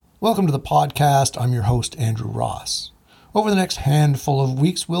Welcome to the podcast. I'm your host, Andrew Ross. Over the next handful of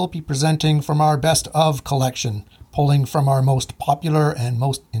weeks, we'll be presenting from our best of collection, pulling from our most popular and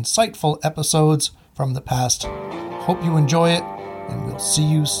most insightful episodes from the past. Hope you enjoy it, and we'll see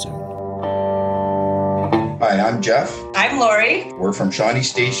you soon. Hi, I'm Geoff. I'm Lori. We're from Shawnee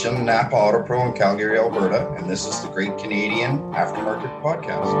Station, Napa Auto Pro in Calgary, Alberta, and this is the Great Canadian Aftermarket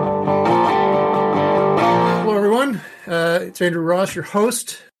Podcast. Hello, everyone. It's Andrew Ross, your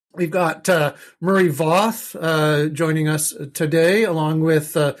host. We've got Murray Voth joining us today, along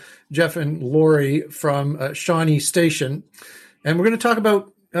with Geoff and Lori from Shawnee Station. And we're going to talk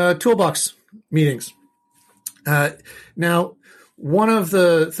about toolbox meetings. Now, one of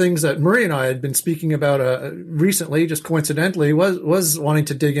the things that Murray and I had been speaking about recently, just coincidentally, was wanting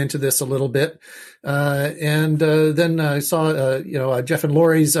to dig into this a little bit. And then I saw, Geoff and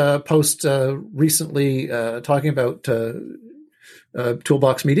Lori's post recently talking about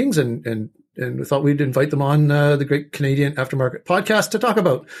toolbox meetings, and we thought we'd invite them on the Great Canadian Aftermarket Podcast to talk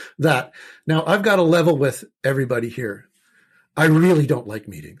about that. Now, I've got to level with everybody here. I really don't like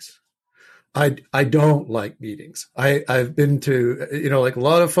meetings. I don't like meetings. I've been to, like a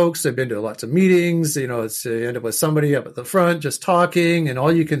lot of folks, I've been to lots of meetings. It's you end up with somebody up at the front just talking, and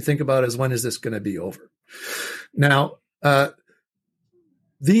all you can think about is, when is this going to be over? Now,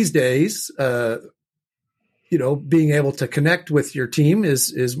 these days, being able to connect with your team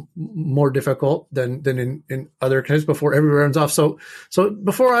is more difficult than in other cases before everyone runs off. So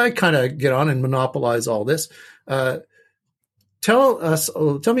before I kind of get on and monopolize all this, tell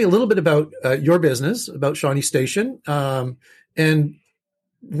me a little bit about your business, about Shawnee Station, and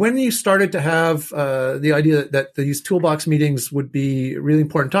when you started to have the idea that these toolbox meetings would be really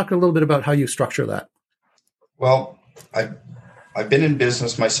important. Talk a little bit about how you structure that. Well, I've been in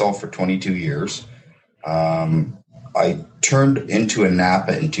business myself for 22 years. I turned into a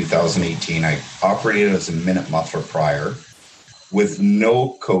Napa in 2018. I operated as a minute muffler prior with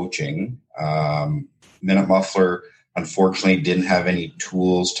no coaching. Minute muffler, unfortunately, didn't have any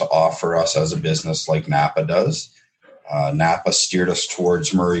tools to offer us as a business like Napa does. Napa steered us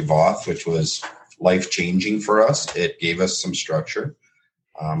towards Murray Voth, which was life-changing for us. It gave us some structure.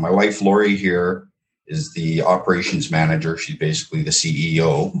 My wife, Lori, here is the operations manager. She's basically the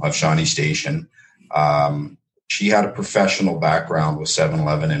CEO of Shawnee Station. She had a professional background with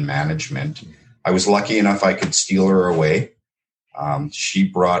 7-Eleven in management. I was lucky enough I could steal her away. She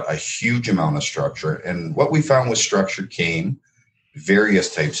brought a huge amount of structure. And what we found with structure came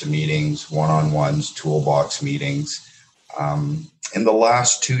various types of meetings, one-on-ones, toolbox meetings. In the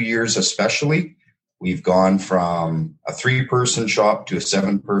last 2 years especially, we've gone from a 3-person shop to a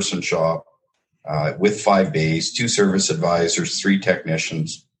 7-person shop with 5 bays, 2 service advisors, 3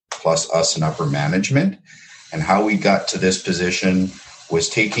 technicians, plus us and upper management. And how we got to this position was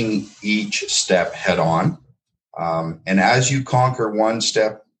taking each step head on. And as you conquer one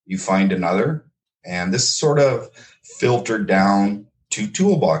step, you find another. And this sort of filtered down to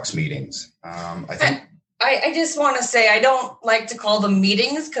toolbox meetings. I just want to say, I don't like to call them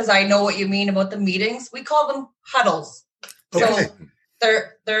meetings because I know what you mean about the meetings. We call them huddles. Okay. So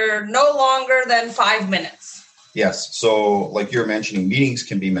they're no longer than 5 minutes. Yes. So like you're mentioning, meetings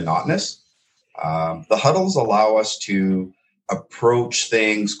can be monotonous. The huddles allow us to approach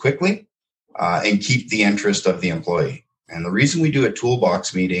things quickly and keep the interest of the employee. And the reason we do a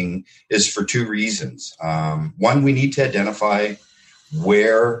toolbox meeting is for 2 reasons. One, we need to identify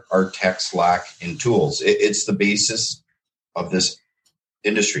where our techs lack in tools. It's the basis of this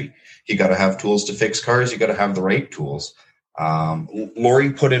industry. You got to have tools to fix cars. You got to have the right tools.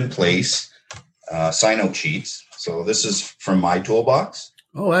 Lori put in place sign-out sheets. So this is from my toolbox.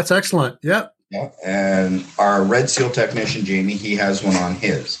 Oh, that's excellent. Yep. Yeah. And our Red Seal technician, Jamie, he has one on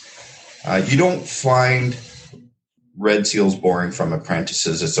his. You don't find Red Seals boring from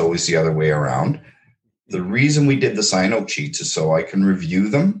apprentices. It's always the other way around. The reason we did the sign-out sheets is so I can review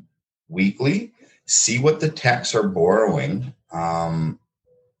them weekly, see what the techs are borrowing,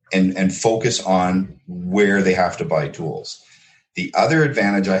 and focus on where they have to buy tools. The other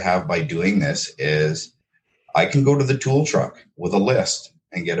advantage I have by doing this is I can go to the tool truck with a list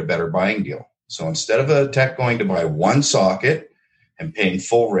and get a better buying deal. So instead of a tech going to buy 1 socket and paying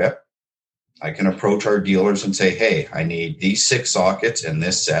full rip, I can approach our dealers and say, hey, I need these 6 sockets and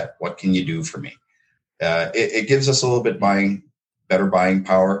this set. What can you do for me? It gives us a little bit better buying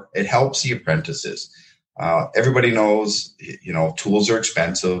power. It helps the apprentices. Everybody knows, tools are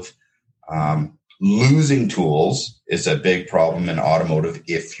expensive. Losing tools is a big problem in automotive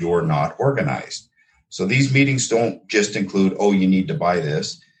if you're not organized. So these meetings don't just include, you need to buy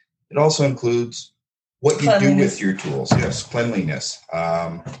this. It also includes what you do with your tools. Yes, cleanliness.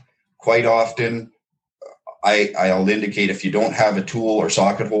 quite often I'll indicate if you don't have a tool or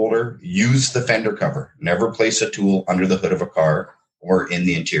socket holder, use the fender cover. Never place a tool under the hood of a car or in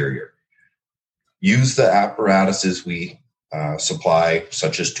the interior. Use the apparatuses we supply,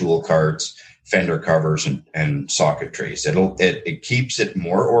 such as tool carts, fender covers, and socket trays. It keeps it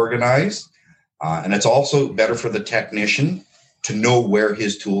more organized, and it's also better for the technician to know where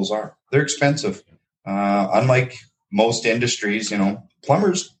his tools are. They're expensive. Unlike most industries,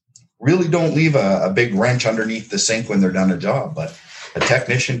 plumbers really don't leave a big wrench underneath the sink when they're done a job, but a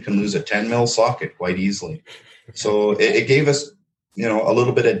technician can lose a 10 mil socket quite easily. So it gave us, a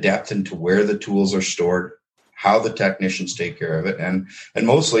little bit of depth into where the tools are stored, how the technicians take care of it. And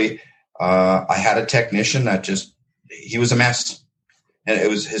mostly I had a technician that he was a mess, and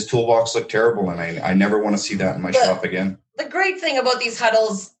his toolbox looked terrible. And I never want to see that in my shop again. The great thing about these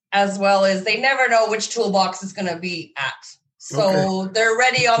huddles as well is they never know which toolbox is going to be at. So They're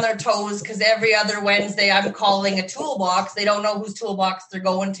ready on their toes, because every other Wednesday I'm calling a toolbox. They don't know whose toolbox they're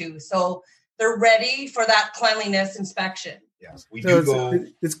going to. So they're ready for that cleanliness inspection. Yes, we do go.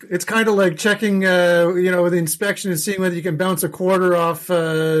 It's kind of like checking, with the inspection and seeing whether you can bounce a quarter off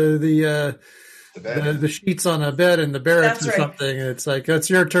the sheets on a bed in the barracks or something. It's like, it's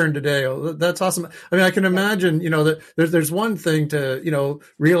your turn today. Oh, that's awesome. I mean, I can imagine, that there's one thing to,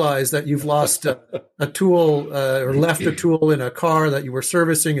 realize that you've lost a tool or left a tool in a car that you were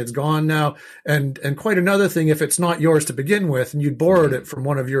servicing. It's gone now. And quite another thing if it's not yours to begin with and you borrowed it from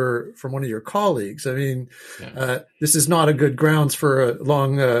one of your colleagues. I mean, this is not a good grounds for a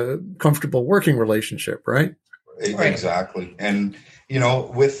long, comfortable working relationship, right? Exactly. And,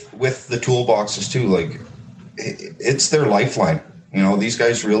 with the toolboxes too, like it's their lifeline. These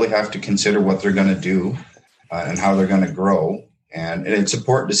guys really have to consider what they're going to do and how they're going to grow. And it's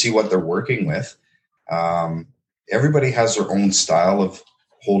important to see what they're working with. Everybody has their own style of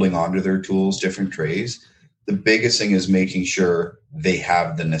holding onto their tools, different trays. The biggest thing is making sure they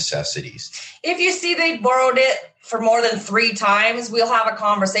have the necessities. If you see they borrowed it for more than 3 times, we'll have a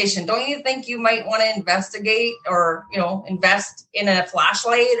conversation. Don't you think you might want to investigate or, invest in a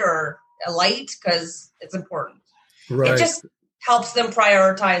flashlight or a light? Because it's important. Right. It just helps them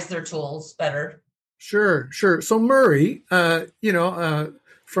prioritize their tools better. Sure. So Murray,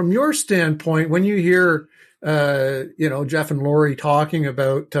 from your standpoint, when you hear Geoff and Lori talking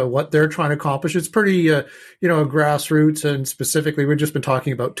about what they're trying to accomplish, it's pretty, grassroots, and specifically, we've just been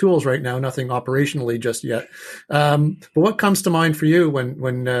talking about tools right now, nothing operationally just yet. But what comes to mind for you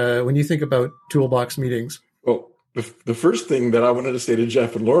when you think about toolbox meetings? Well, the first thing that I wanted to say to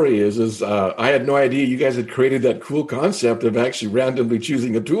Geoff and Lori is I had no idea you guys had created that cool concept of actually randomly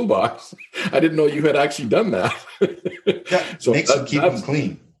choosing a toolbox. I didn't know you had actually done that. So makes them keep them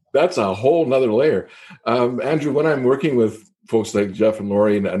clean. That's a whole nother layer. Andrew, when I'm working with folks like Geoff and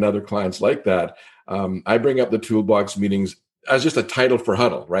Lori and other clients like that, I bring up the toolbox meetings as just a title for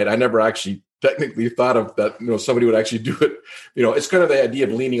huddle, right? I never actually technically thought of that, somebody would actually do it. It's kind of the idea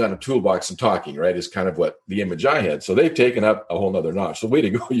of leaning on a toolbox and talking, right? Is kind of what the image I had. So they've taken up a whole nother notch. So way to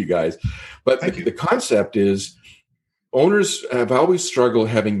go, you guys. But the concept is owners have always struggled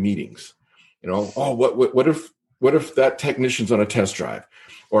having meetings. What if that technician's on a test drive?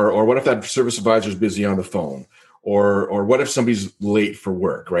 Or what if that service advisor is busy on the phone? Or what if somebody's late for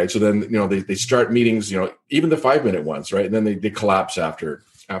work, right? So then, they start meetings, even the 5-minute ones, right? And then they collapse after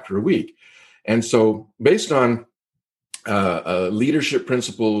a week. And so based on leadership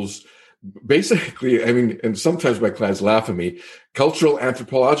principles, basically, and sometimes my clients laugh at me, cultural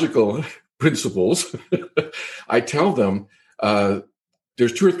anthropological principles, I tell them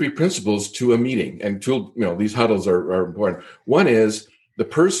there's 2 or 3 principles to a meeting. And these huddles are important. One is, the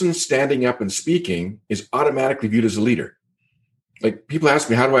person standing up and speaking is automatically viewed as a leader. Like, people ask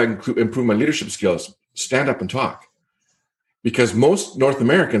me, how do I improve my leadership skills? Stand up and talk. Because most North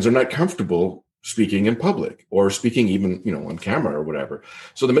Americans are not comfortable speaking in public or speaking even, on camera or whatever.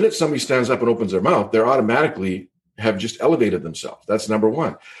 So the minute somebody stands up and opens their mouth, they're automatically have just elevated themselves. That's number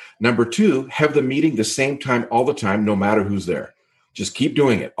 1. Number 2, have the meeting the same time all the time, no matter who's there. Just keep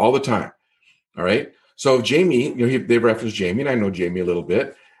doing it all the time. All right. So Jamie, they referenced Jamie, and I know Jamie a little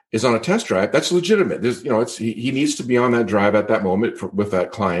bit, is on a test drive. That's legitimate. There's, he needs to be on that drive at that moment with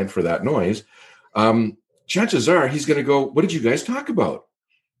that client for that noise. Chances are he's going to go, what did you guys talk about?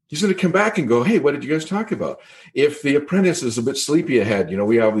 He's going to come back and go, hey, what did you guys talk about? If the apprentice is a bit sleepy ahead,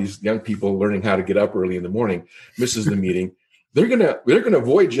 we have these young people learning how to get up early in the morning, misses the meeting. They're going to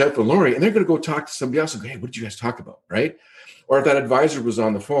avoid Geoff and Lori, and they're going to go talk to somebody else and go, hey, what did you guys talk about? Right? Or if that advisor was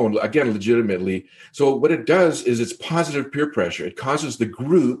on the phone, again, legitimately. So what it does is it's positive peer pressure. It causes the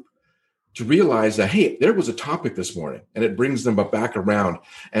group to realize that, hey, there was a topic this morning, and it brings them back around.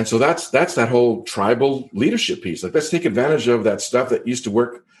 And so that's that whole tribal leadership piece. Like, let's take advantage of that stuff that used to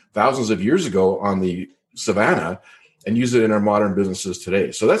work thousands of years ago on the savannah and use it in our modern businesses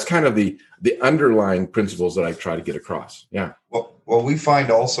today. So that's kind of the underlying principles that I try to get across. Yeah. Well, we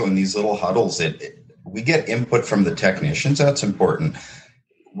find also in these little huddles, we get input from the technicians. That's important.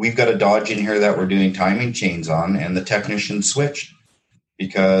 We've got a Dodge in here that we're doing timing chains on, and the technician switched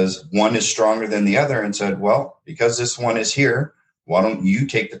because one is stronger than the other and said, well, because this one is here, why don't you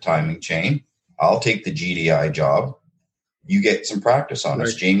take the timing chain? I'll take the GDI job. You get some practice on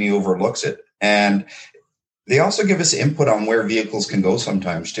us. Jamie overlooks it. And they also give us input on where vehicles can go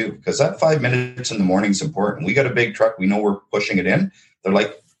sometimes too, because that 5 minutes in the morning is important. We got a big truck. We know we're pushing it in. They're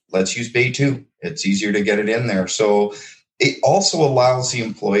like, let's use bay 2. It's easier to get it in there. So it also allows the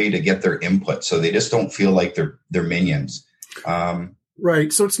employee to get their input, so they just don't feel like they're minions.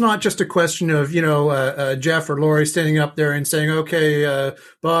 Right. So it's not just a question of, Geoff or Lori standing up there and saying, okay,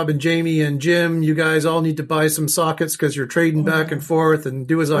 Bob and Jamie and Jim, you guys all need to buy some sockets because you're trading back and forth and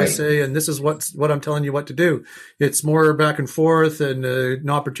do as I say. And this is what I'm telling you what to do. It's more back and forth and an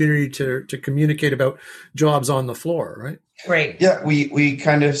opportunity to communicate about jobs on the floor. Right. Right. Yeah, we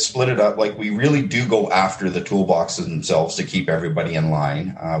kind of split it up. Like, we really do go after the toolboxes themselves to keep everybody in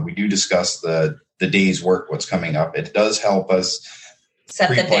line. We do discuss the day's work, what's coming up. It does help us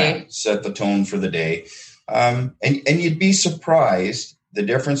set the tone for the day. And you'd be surprised the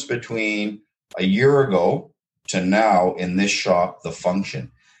difference between a year ago to now in this shop, the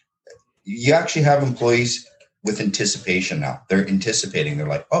function. You actually have employees with anticipation now. They're anticipating. They're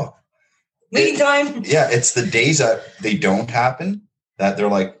like, oh, meeting time. Yeah, it's the days that they don't happen that they're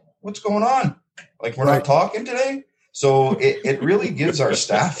like, what's going on? Like, we're not talking today? So it really gives our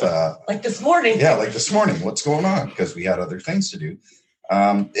staff like this morning. Yeah, like this morning. What's going on? Because we had other things to do.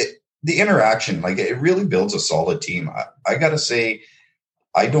 The interaction, like, it really builds a solid team. I got to say,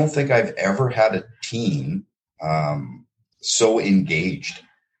 I don't think I've ever had a team so engaged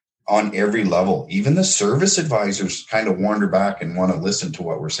on every level. Even the service advisors kind of wander back and want to listen to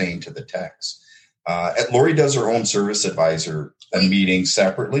what we're saying to the techs. Lori does her own service advisor meeting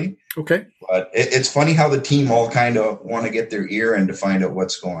separately. Okay. But it's funny how the team all kind of want to get their ear in to find out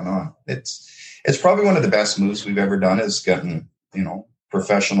what's going on. It's probably one of the best moves we've ever done, is getting,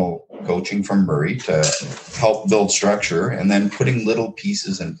 professional coaching from Murray to help build structure and then putting little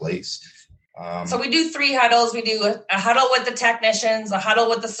pieces in place. So we do 3 huddles. We do a huddle with the technicians, a huddle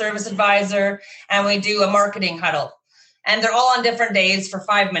with the service advisor, and we do a marketing huddle. And they're all on different days for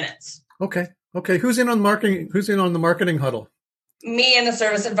 5 minutes. Okay. Who's in on marketing? Who's in on the marketing huddle? Me and the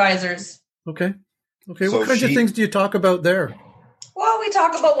service advisors. Okay. So what kinds of things do you talk about there? Well, we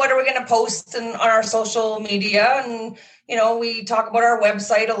talk about what are we going to post on our social media, and we talk about our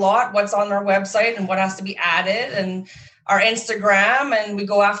website a lot, what's on our website and what has to be added, and our Instagram, and we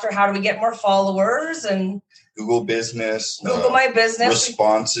go after how do we get more followers, and Google Business, My Business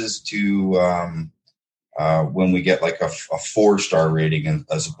responses to when we get like a 4-star rating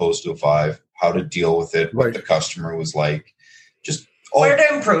as opposed to a 5, how to deal with it, what the customer was like, just where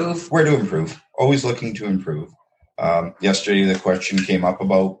to improve. Always looking to improve. Yesterday, the question came up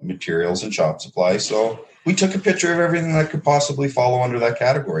about materials and shop supplies. So we took a picture of everything that could possibly follow under that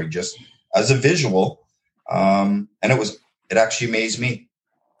category, just as a visual. And it actually amazed me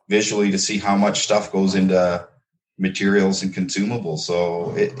visually to see how much stuff goes into materials and consumables.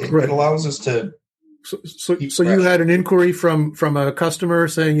 So it allows us to. So you had an inquiry from a customer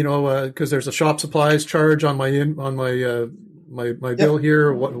saying, because there's a shop supplies charge on my bill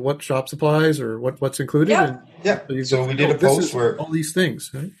here. What shop supplies or what's included? Yeah. So we did a post where all these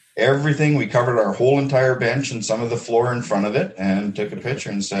things, right? Everything, we covered our whole entire bench and some of the floor in front of it, and took a picture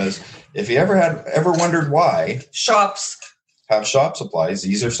and says, if you ever wondered why shops have shop supplies,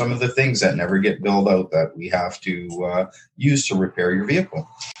 these are some of the things that never get billed out that we have to use to repair your vehicle.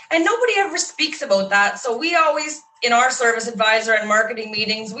 And nobody ever speaks about that. So we always, in our service advisor and marketing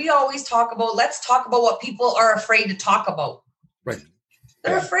meetings, we always let's talk about what people are afraid to talk about. Right.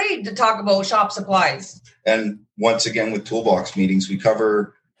 They're afraid to talk about shop supplies. And once again, with toolbox meetings, we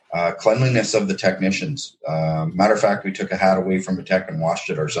cover cleanliness of the technicians. Matter of fact, we took a hat away from a tech and washed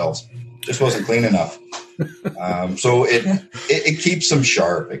it ourselves. Just wasn't clean enough. So it keeps them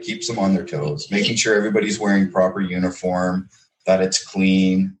sharp. It keeps them on their toes, making sure everybody's wearing proper uniform, that it's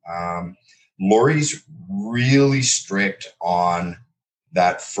clean. Lori's really strict on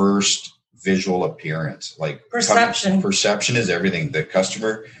that first visual appearance. Like perception is everything. The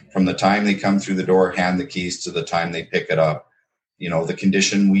customer, from the time they come through the door, hand the keys to the time they pick it up, the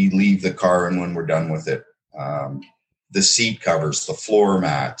condition we leave the car in when we're done with it, the seat covers, the floor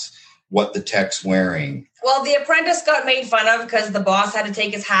mats, what the tech's wearing. Well, the apprentice got made fun of because the boss had to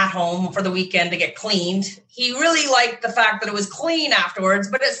take his hat home for the weekend to get cleaned. He really liked the fact that it was clean afterwards,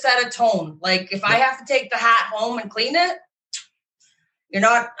 but it set a tone. Like, if I have to take the hat home and clean it, you're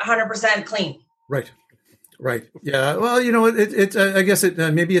not 100% clean. Right. Yeah. Well, it's I guess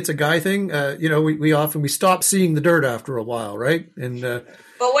maybe it's a guy thing. We stop seeing the dirt after a while, right? And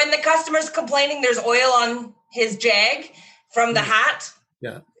but when the customer's complaining there's oil on his Jag from the hat.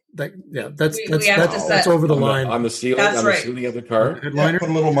 Yeah. That's over the line. On the ceiling, that's right. The ceiling of the car. Yeah, put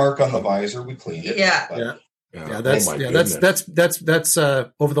a little mark on the visor. We cleaned it. Yeah. That's over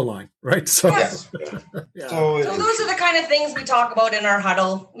the line, right? So, yes. So those are the kind of things we talk about in our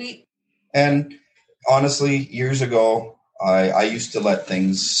huddle. And honestly, years ago, I used to let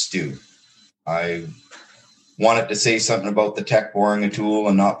things stew. I wanted to say something about the tech boring a tool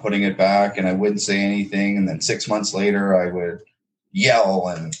and not putting it back, and I wouldn't say anything. And then 6 months later, I would yell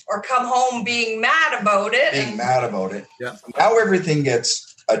or come home being mad about it. Yeah. Now everything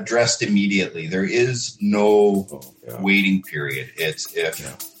gets addressed immediately. There is no waiting period. It's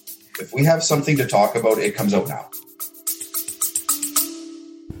if we have something to talk about, it comes out now.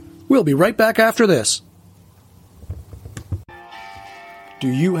 We'll be right back after this. Do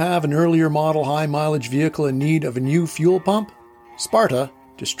you have an earlier model high mileage vehicle in need of a new fuel pump? Sparta,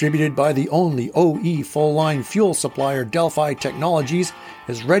 distributed by the only OE full-line fuel supplier Delphi Technologies,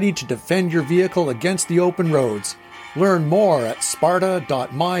 is ready to defend your vehicle against the open roads. Learn more at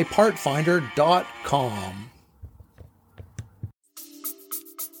sparta.mypartfinder.com.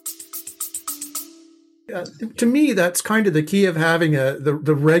 To me, that's kind of the key of having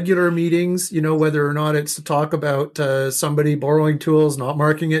the regular meetings, whether or not it's to talk about somebody borrowing tools, not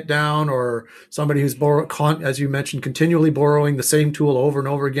marking it down, or somebody who's as you mentioned, continually borrowing the same tool over and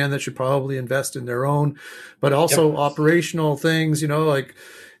over again that should probably invest in their own, but also operational things, like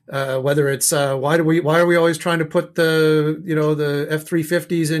whether it's why are we always trying to put the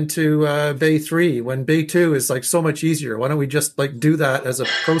F-350s into Bay 3 when Bay 2 is like so much easier? Why don't we just do that as a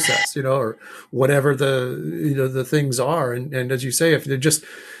process, or whatever the things are? And as you say, if they're just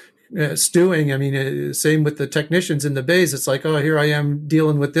stewing, I mean, same with the technicians in the bays. It's like, oh, here I am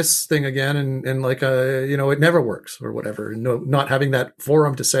dealing with this thing again, and it never works or whatever. Not having that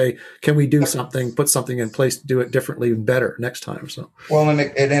forum to say, can we do something, put something in place to do it differently and better next time? So and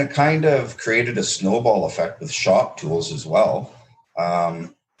it kind of created a snowball effect with shop tools as well.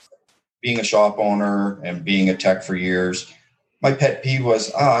 Being a shop owner and being a tech for years, my pet peeve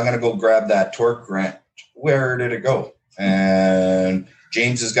was, I'm going to go grab that torque wrench. Where did it go? And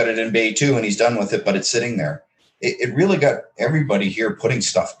James has got it in Bay 2 and he's done with it, but it's sitting there. It really got everybody here putting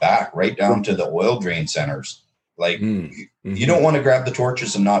stuff back right down to the oil drain centers. You don't want to grab the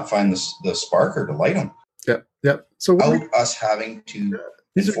torches and not find the sparker to light them. Yep. So us having to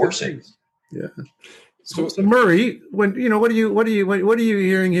enforce it. Yeah. So Murray, what are you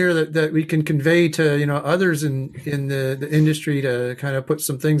hearing here that we can convey to others in the industry to kind of put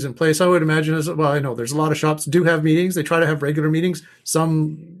some things in place? I would imagine I know there's a lot of shops do have meetings. They try to have regular meetings,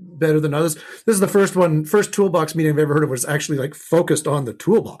 some better than others. This is the first toolbox meeting I've ever heard of was actually focused on the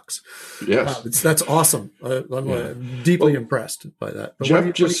toolbox. Yes, that's awesome. I'm deeply impressed by that. But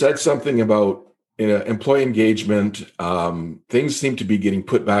Geoff just said something about employee engagement. Things seem to be getting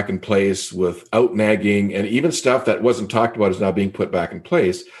put back in place without nagging, and even stuff that wasn't talked about is now being put back in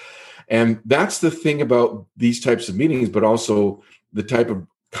place. And that's the thing about these types of meetings, but also the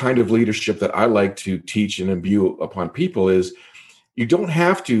kind of leadership that I like to teach and imbue upon people is you don't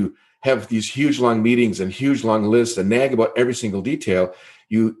have to have these huge long meetings and huge long lists and nag about every single detail.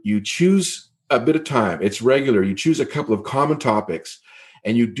 You choose a bit of time. It's regular. You choose a couple of common topics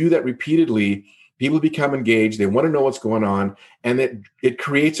and you do that repeatedly. People become engaged. They want to know what's going on. And it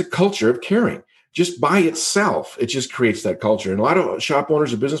creates a culture of caring. Just by itself, it just creates that culture. And a lot of shop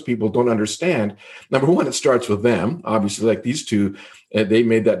owners or business people don't understand. Number one, it starts with them. Obviously, like these two, they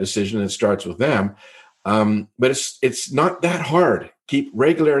made that decision and it starts with them. But it's not that hard. Keep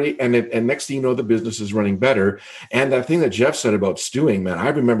regularly, and next thing you know, the business is running better. And that thing that Geoff said about stewing, man, I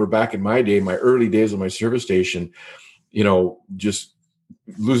remember back in my day, my early days of my service station, just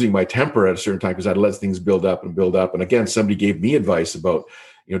losing my temper at a certain time because I'd let things build up. And again, somebody gave me advice about,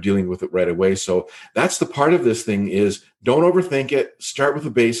 dealing with it right away. So that's the part of this thing is don't overthink it. Start with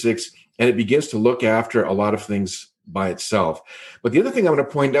the basics, and it begins to look after a lot of things by itself. But the other thing I'm going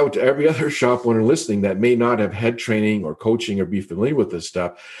to point out to every other shop owner listening that may not have had training or coaching or be familiar with this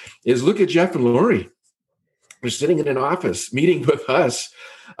stuff is look at Geoff and Lori. They're sitting in an office meeting with us.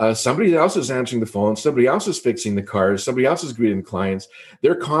 Somebody else is answering the phone. Somebody else is fixing the cars. Somebody else is greeting clients.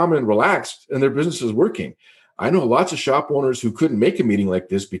 They're calm and relaxed, and their business is working. I know lots of shop owners who couldn't make a meeting like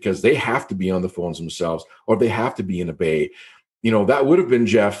this because they have to be on the phones themselves, or they have to be in a bay. That would have been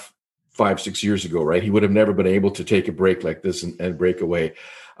Geoff 5-6 years ago, right? He would have never been able to take a break like this and break away.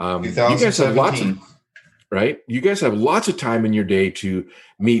 You guys have You guys have lots of time in your day to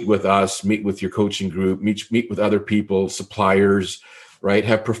meet with us, meet with your coaching group, meet with other people, suppliers, right?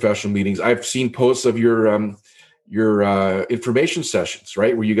 Have professional meetings. I've seen posts of your information sessions,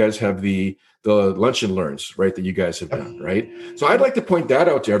 right? Where you guys have the lunch and learns, right? That you guys have done, right? So I'd like to point that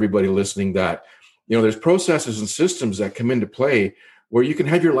out to everybody listening that, there's processes and systems that come into play where you can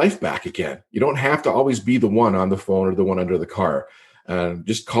have your life back again. You don't have to always be the one on the phone or the one under the car.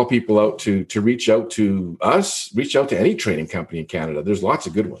 Just call people out to reach out to us, reach out to any training company in Canada. There's lots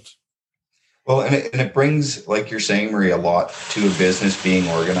of good ones. Well, and it brings, like you're saying, Murray, a lot to a business being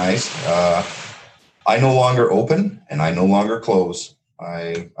organized. I no longer open and I no longer close.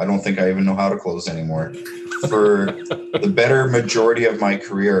 I don't think I even know how to close anymore. For the better majority of my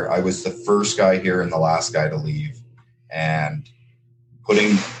career, I was the first guy here and the last guy to leave. And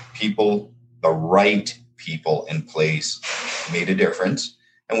putting the right people in place made a difference.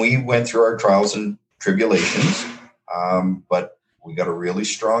 And we went through our trials and tribulations, but we got a really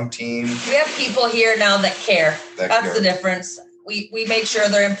strong team. We have people here now that care. That's the difference. We make sure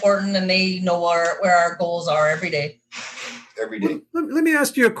they're important and they know where our goals are every day. Let me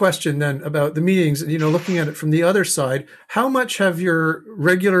ask you a question then about the meetings, looking at it from the other side. How much have your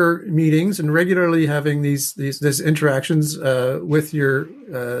regular meetings and regularly having these interactions with your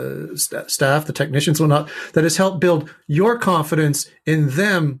staff, the technicians, whatnot, that has helped build your confidence in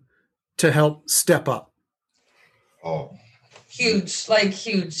them to help step up? Oh, huge.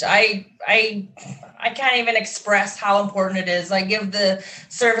 I can't even express how important it is. I give the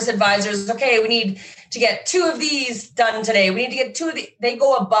service advisors, okay, we need to get 2 of these done today. We need to get 2 of these. They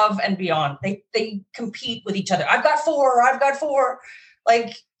go above and beyond. They compete with each other. I've got 4.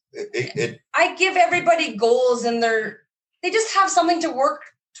 I give everybody goals and they just have something to work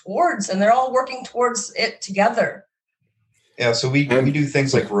towards and they're all working towards it together. Yeah, so we do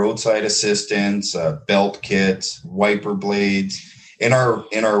things like roadside assistance, belt kits, wiper blades. In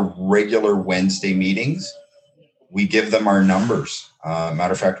our regular Wednesday meetings, we give them our numbers.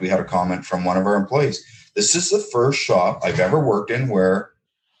 Matter of fact, we had a comment from one of our employees. This is the first shop I've ever worked in where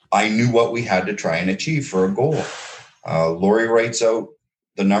I knew what we had to try and achieve for a goal. Lori writes out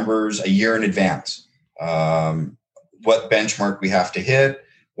the numbers a year in advance, what benchmark we have to hit,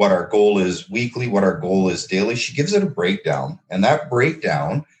 what our goal is weekly, what our goal is daily. She gives it a breakdown, and that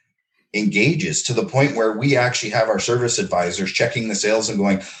breakdown engages to the point where we actually have our service advisors checking the sales and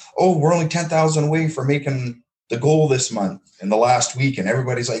going, oh, we're only 10,000 away from making the goal this month in the last week. And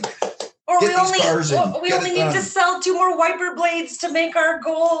everybody's like, we only need to sell 2 more wiper blades to make our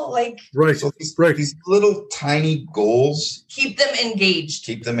goal. Right. So these little tiny goals. Keep them engaged.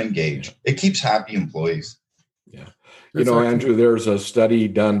 It keeps happy employees. Yeah. Andrew, there's a study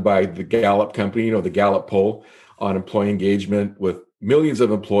done by the Gallup company, the Gallup poll on employee engagement with millions of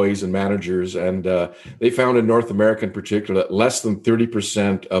employees and managers. And they found in North America in particular that less than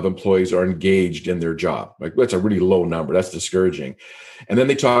 30% of employees are engaged in their job. That's a really low number. That's discouraging. And then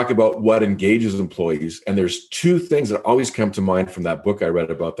they talk about what engages employees. And there's 2 things that always come to mind from that book I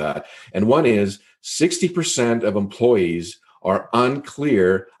read about that. And one is 60% of employees are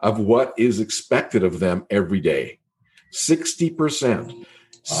unclear of what is expected of them every day. 60%.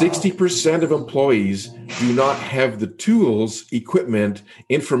 60% of employees do not have the tools, equipment,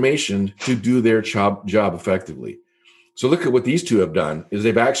 information to do their job effectively. So look at what these 2 have done is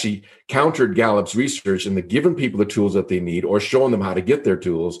they've actually countered Gallup's research and they've given people the tools that they need or shown them how to get their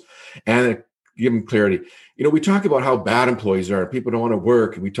tools and give them clarity. We talk about how bad employees are and people don't want to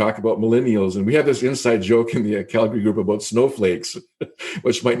work. And we talk about millennials and we have this inside joke in the Calgary group about snowflakes,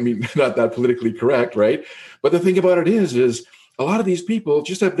 which might be not that politically correct, right? But the thing about it is a lot of these people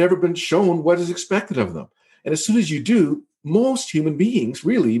just have never been shown what is expected of them. And as soon as you do, most human beings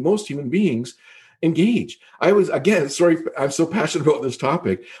engage. I'm so passionate about this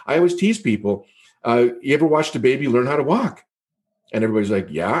topic. I always tease people, you ever watched a baby learn how to walk? And everybody's like,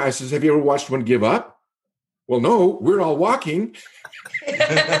 yeah. I says, have you ever watched one give up? Well, no, we're all walking.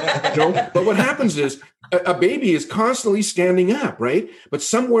 But what happens is a baby is constantly standing up, right? But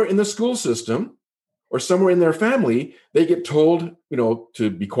somewhere in the school system, or somewhere in their family, they get told, to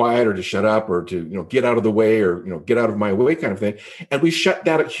be quiet or to shut up or to, get out of the way or, get out of my way kind of thing. And we shut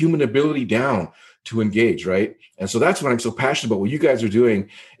that human ability down to engage, right? And so that's what I'm so passionate about. What you guys are doing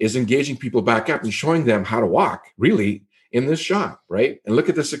is engaging people back up and showing them how to walk really in this shop, right? And look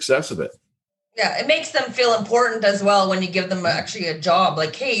at the success of it. Yeah, it makes them feel important as well when you give them actually a job.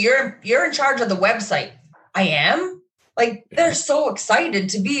 Like, hey, you're in charge of the website. I am. Like, they're so excited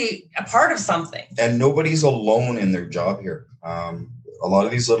to be a part of something. And nobody's alone in their job here. A lot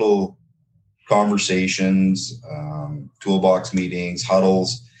of these little conversations, toolbox meetings,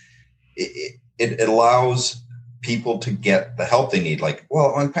 huddles, it allows people to get the help they need. Like,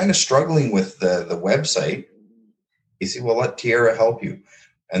 well, I'm kind of struggling with the website. You say, well, let Tiara help you.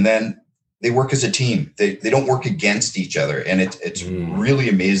 And then they work as a team. They don't work against each other. And it's really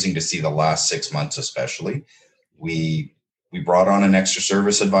amazing to see the last 6 months, especially. We brought on an extra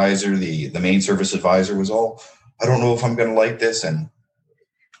service advisor. The main service advisor was I don't know if I'm going to like this. And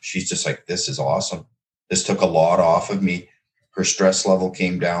she's just like, this is awesome. This took a lot off of me. Her stress level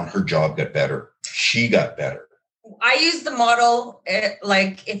came down. Her job got better. She got better. I use the model,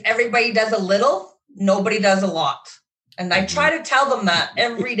 like, if everybody does a little, nobody does a lot. And I try to tell them that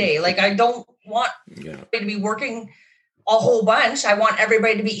every day. Like, I don't want everybody to be working a whole bunch. I want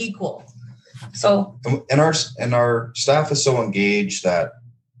everybody to be equal. So, and our staff is so engaged that,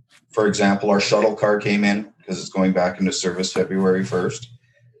 for example, our shuttle car came in because it's going back into service February 1st.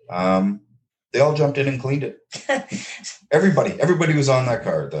 They all jumped in and cleaned it. Everybody was on that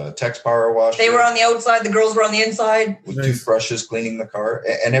car. The Tex Power Wash. They were on the outside. The girls were on the inside. With toothbrushes cleaning the car.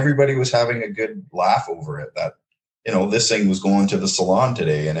 And everybody was having a good laugh over it. That, this thing was going to the salon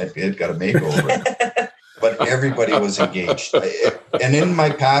today and it got a makeover. But everybody was engaged. And in my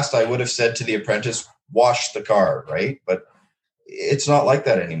past, I would have said to the apprentice, wash the car, right? But it's not like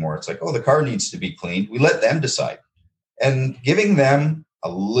that anymore. It's like, the car needs to be cleaned. We let them decide. And giving them a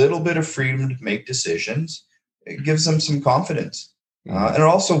little bit of freedom to make decisions, it gives them some confidence. And it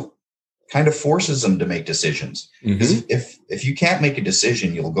also kind of forces them to make decisions. Because if you can't make a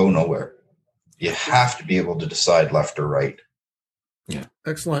decision, you'll go nowhere. You have to be able to decide left or right. Yeah.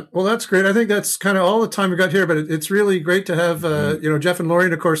 Excellent. Well, that's great. I think that's kind of all the time we got here, but it's really great to have, Geoff and Lori,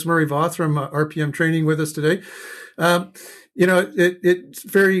 and of course, Murray Voth from RPM Training with us today. It's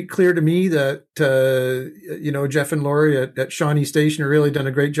very clear to me that, Geoff and Lori at Shawnee Station have really done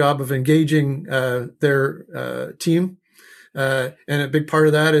a great job of engaging their team. And a big part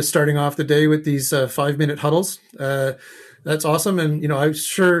of that is starting off the day with these 5-minute huddles. That's awesome. And, I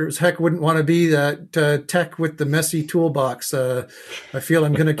sure as heck wouldn't want to be that tech with the messy toolbox. I feel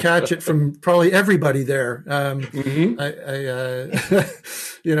I'm going to catch it from probably everybody there. But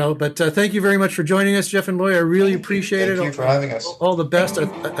thank you very much for joining us, Geoff and Lori. I really appreciate it. Thank you for having us. All the best.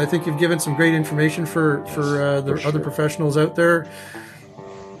 I think you've given some great information for the other professionals out there.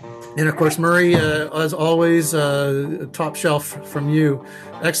 And of course, Murray, as always, top shelf from you.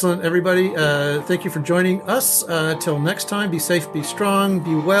 Excellent, everybody. Thank you for joining us. Till next time, be safe, be strong,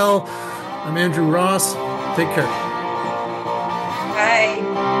 be well. I'm Andrew Ross. Take care. bye.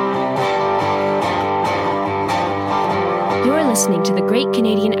 You're listening to the Great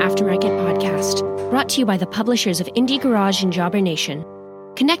Canadian Aftermarket Podcast, brought to you by the publishers of Indie Garage and Jobber Nation.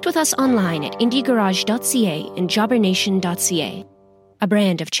 Connect with us online at indiegarage.ca and jobbernation.ca. A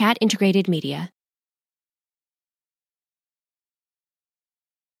brand of Chat Integrated Media.